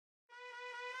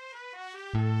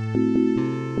Hi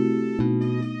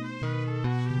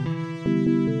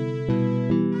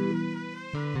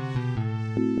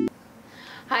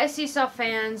Seesaw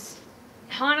fans,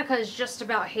 Hanukkah is just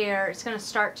about here. It's going to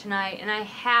start tonight and I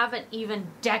haven't even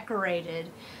decorated.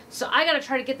 So I got to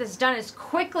try to get this done as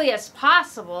quickly as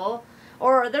possible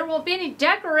or there won't be any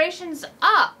decorations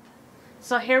up.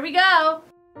 So here we go.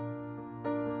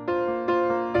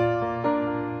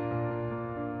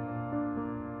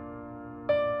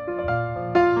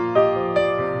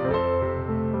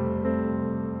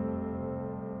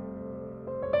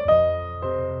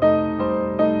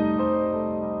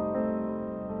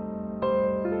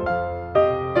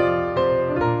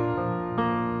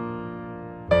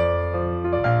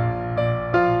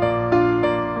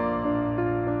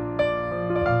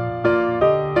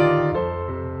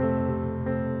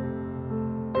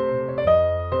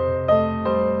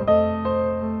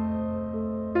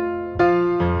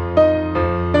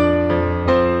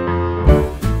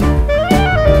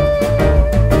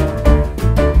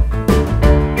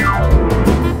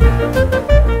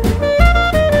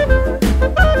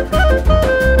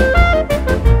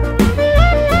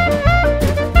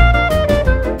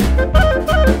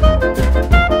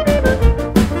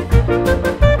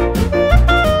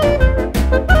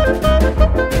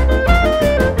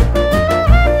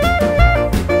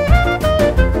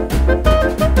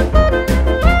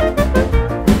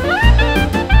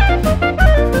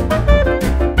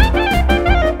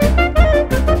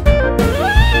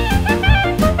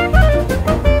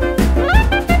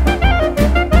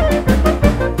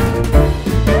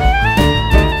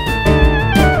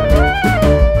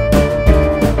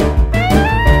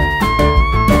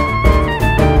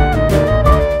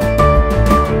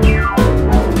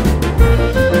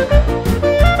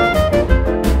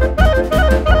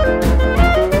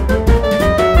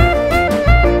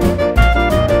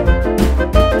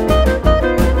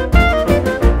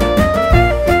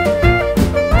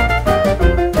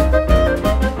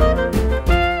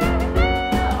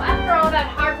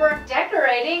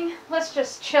 Let's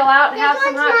just chill out and have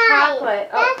some hot chocolate.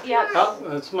 Oh, yeah. Oh,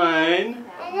 that's mine.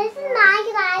 And this is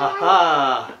mine, guys.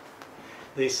 Aha!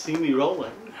 They see me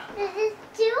rolling. This is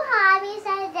too hot. Me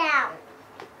set it down.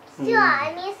 It's too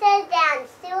hot. Me set it down.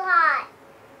 It's too hot.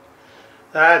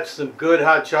 That's some good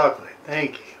hot chocolate.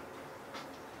 Thank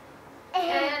you.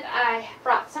 And I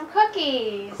brought some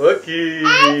cookies. Cookies.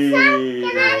 And some,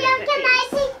 can I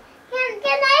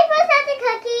first have the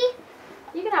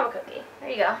cookie? You can have a cookie. There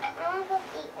you go. I want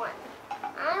to eat one.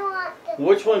 I want the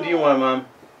Which one do you want, Mom?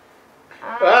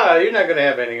 You're not going to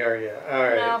have any, are you? All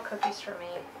right. No cookies for me.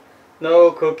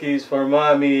 No cookies for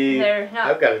Mommy. They're not.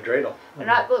 I've got a dreidel. They're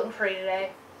not gluten-free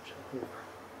today.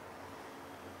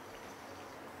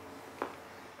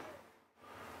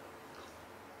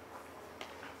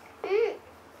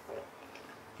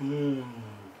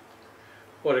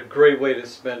 What a great way to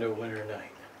spend a winter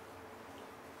night.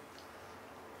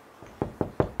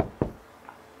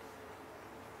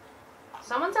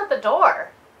 Someone's at the door.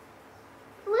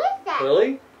 Who is that?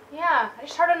 Really? Yeah, I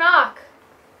just heard a knock.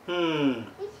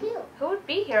 It's you. Who would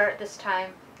be here at this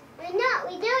time? We don't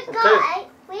go.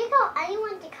 We don't want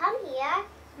anyone to come here.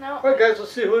 No. All right, guys,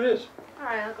 let's see who it is. All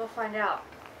right, I'll go find out.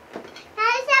 Can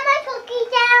I set my cookie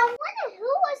down? Wonder who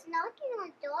was knocking on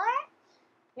the door?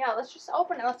 Yeah, let's just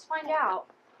open it. Let's find out.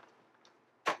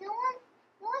 No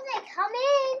one's like, come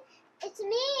in. It's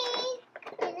me.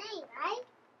 Your name, right?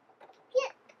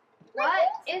 What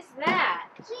is that?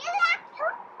 She is that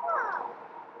purple.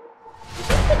 Is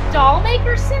this the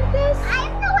Dollmaker sent this? I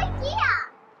have no idea.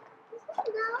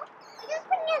 No, I just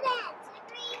bring it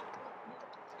in.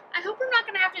 I hope we're not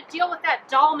going to have to deal with that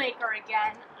Dollmaker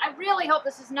again. I really hope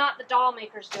this is not the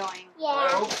Dollmaker's doing. Yeah. I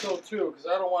hope so too, because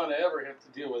I don't want to ever have to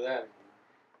deal with that again.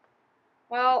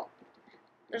 Well,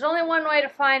 there's only one way to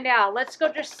find out. Let's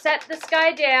go just set this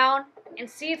guy down and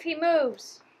see if he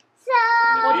moves. So.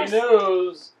 If he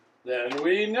knows, then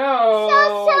we know.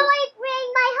 So I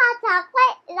bring my hot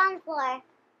chocolate. It's on the floor.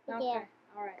 Okay.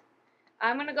 All right.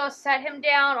 I'm going to go set him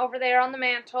down over there on the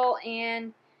mantle,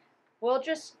 and we'll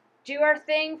just do our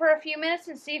thing for a few minutes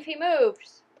and see if he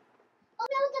moves. Oh,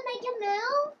 no, to make him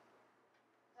move?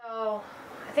 So,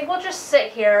 I think we'll just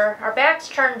sit here. Our back's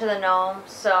turned to the gnome,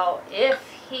 so if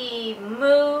he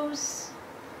moves...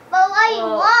 But I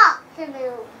want to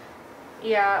move.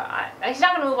 Yeah, he's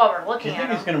not going to move over looking Do you at think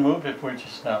him. he's going to move if we're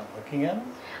just not looking at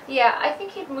him? Yeah, I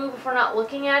think he'd move if we're not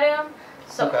looking at him.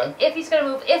 So Okay. if he's going to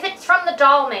move, if it's from the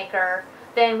Dollmaker,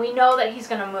 then we know that he's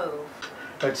going to move.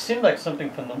 It seemed like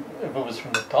something from the, if it was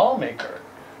from the Dollmaker,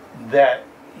 that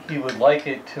he would like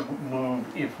it to move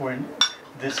if we're,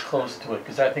 this close to it,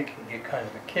 because I think he'd get kind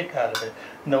of a kick out of it,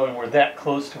 knowing we're that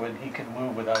close to it and he can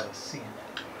move without us seeing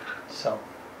it. So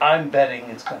I'm betting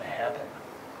it's going to happen.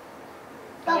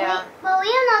 But Yeah. we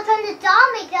don't know if it's a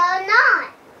Dollmaker or not.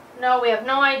 No, we have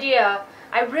no idea.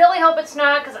 I really hope it's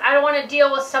not, because I don't want to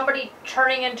deal with somebody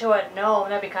turning into a gnome.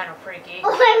 That'd be kind of freaky.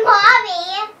 Or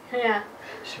Mommy. Yeah.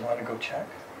 So you want to go check?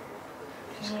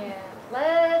 Yeah.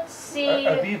 Let's see.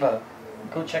 Aviva,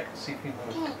 go check and see if he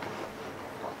moves. Okay.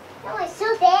 No, it's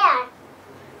still there.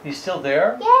 He's still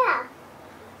there? Yeah.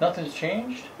 Nothing's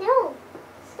changed? No,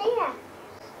 it's there.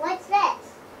 What's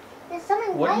this? There's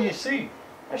something What white. do you see?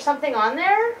 There's something on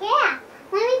there? Yeah.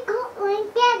 Let me go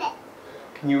and get it.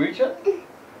 Can you reach it?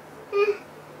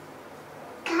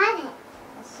 Got it.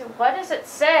 Let's see. What does it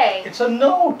say? It's a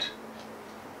note.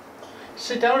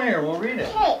 Sit down here, we'll read it.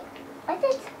 Okay.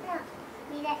 What's it? No.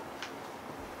 Read it.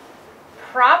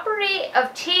 Property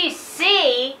of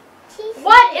TC? TC.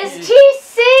 What is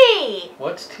TC?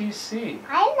 What's TC?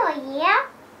 I have no idea.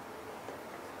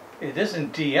 It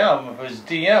isn't DM. If it was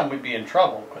DM, we'd be in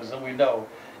trouble, because then we know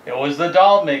it was the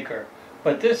Dollmaker.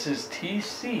 But this is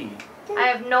TC. I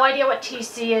have no idea what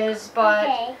TC is, but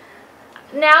Okay.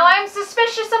 now I'm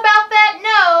suspicious about that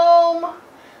gnome.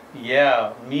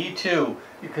 Yeah, me too.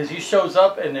 Because he shows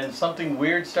up and then something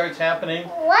weird starts happening.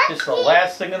 What's It's the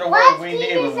last thing in the world we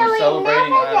need when we're celebrating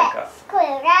Hanukkah. This clue,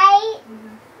 right?